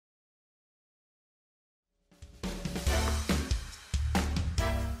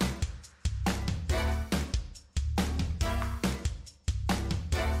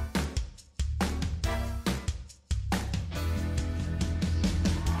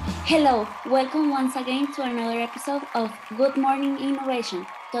Hello, welcome once again to another episode of Good Morning Innovation.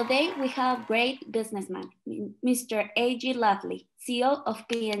 Today we have great businessman, Mr. A.G. Lafley, CEO of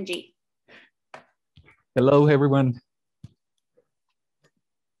P&G. Hello, everyone.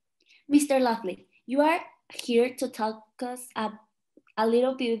 Mr. Lafley, you are here to talk us a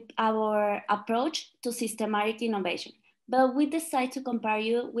little bit our approach to systematic innovation, but we decide to compare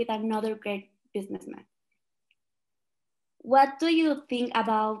you with another great businessman. What do you think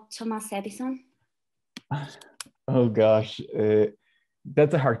about Thomas Edison? Oh gosh,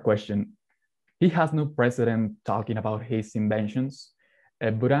 that's a hard question. He has no precedent talking about his inventions,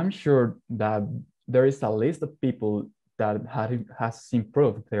 but I'm sure that there is a list of people that has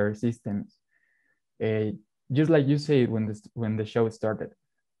improved their systems. Just like you said when the show started.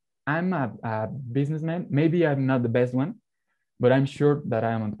 I'm a businessman. Maybe I'm not the best one, but I'm sure that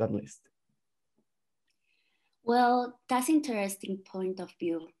I am on that list. Well, that's an interesting point of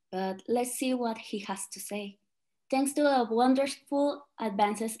view, but let's see what he has to say. Thanks to the wonderful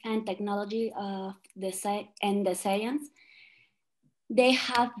advances and technology of the science, they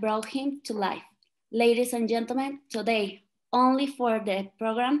have brought him to life. Ladies and gentlemen, today, only for the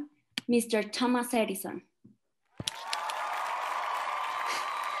program, Mr. Thomas Edison.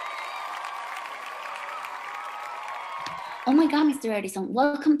 Oh my God, Mr. Edison,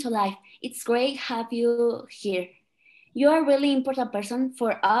 welcome to life. It's great to have you here. You are a really important person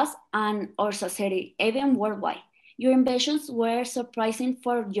for us and our society, even worldwide. Your inventions were surprising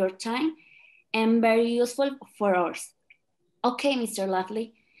for your time and very useful for ours. Okay, Mr.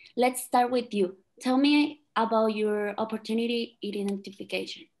 Lafley, let's start with you. Tell me about your opportunity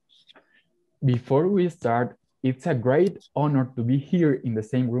identification. Before we start, it's a great honor to be here in the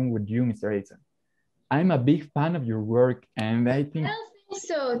same room with you, Mr. Edison. I'm a big fan of your work, and I think... I don't think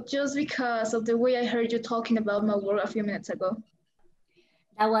so, just because of the way I heard you talking about my work a few minutes ago.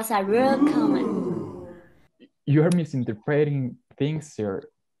 That was a real comment. You are misinterpreting things, sir.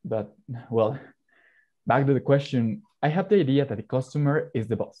 But, well, back to the question. I have the idea that the customer is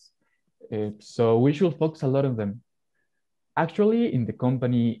the boss. So we should focus a lot on them. Actually, in the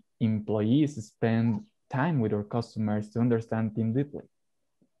company, employees spend time with our customers to understand them deeply,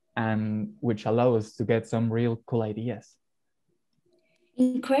 and which allow us to get some real cool ideas.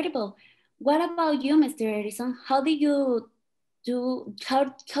 Incredible. What about you, Mr. Edison? How do you do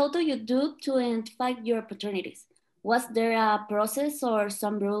to identify your opportunities? Was there a process or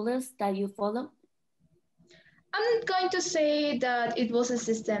some rules that you follow? I'm not going to say that it was a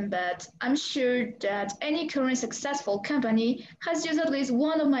system, but I'm sure that any current successful company has used at least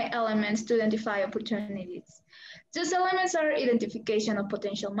one of my elements to identify opportunities. These elements are identification of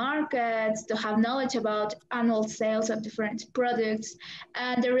potential markets, to have knowledge about annual sales of different products,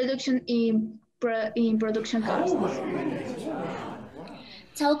 and the reduction in production costs.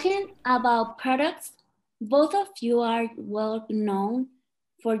 Talking about products, both of you are well known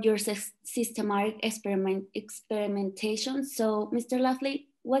for your systematic experimentation. So, Mr. Lafley,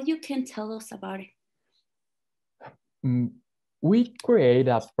 what you can tell us about it? We create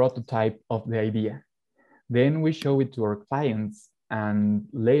a prototype of the idea. Then we show it to our clients, and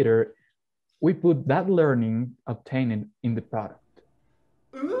later we put that learning obtained in the product.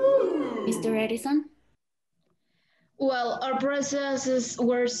 Ooh. Mr. Edison? Well, our processes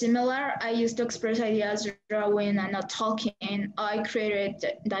were similar. I used to express ideas drawing and not talking. I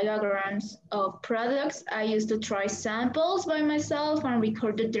created diagrams of products. I used to try samples by myself and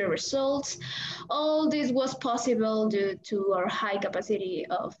recorded the results. All this was possible due to our high capacity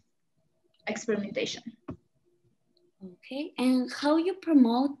of experimentation. Okay, and how you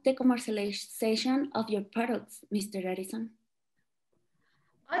promote the commercialization of your products, Mr. Edison?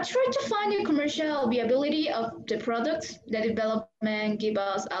 I try to find the commercial viability of the products. The development gives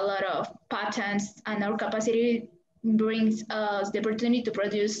us a lot of patents, and our capacity brings us the opportunity to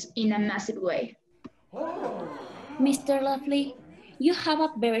produce in a massive way. Mr. Lafley, you have a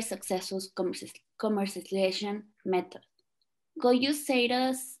very successful commercialization method. Could you say to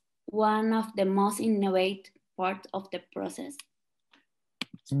us one of the most innovative parts of the process?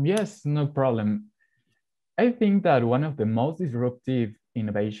 Yes, no problem. I think that one of the most disruptive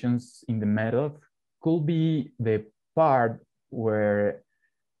innovations in the method could be the part where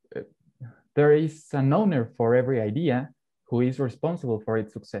there is an owner for every idea who is responsible for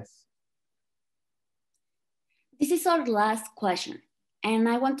its success. This is our last question, and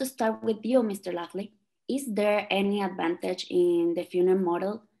I want to start with you, Mr. Lafley. Is there any advantage in the funnel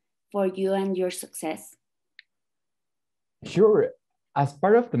model for you and your success? Sure. As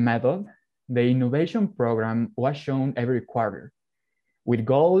part of the method, the innovation program was shown every quarter with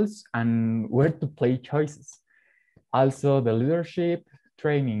goals and where to play choices. Also, the leadership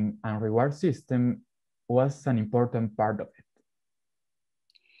training and reward system was an important part of it.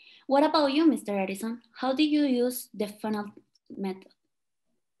 What about you, Mr. Edison? How do you use the funnel method?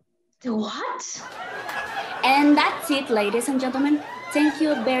 The what? And that's it, ladies and gentlemen. Thank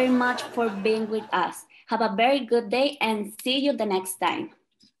you very much for being with us. Have a very good day and see you the next time.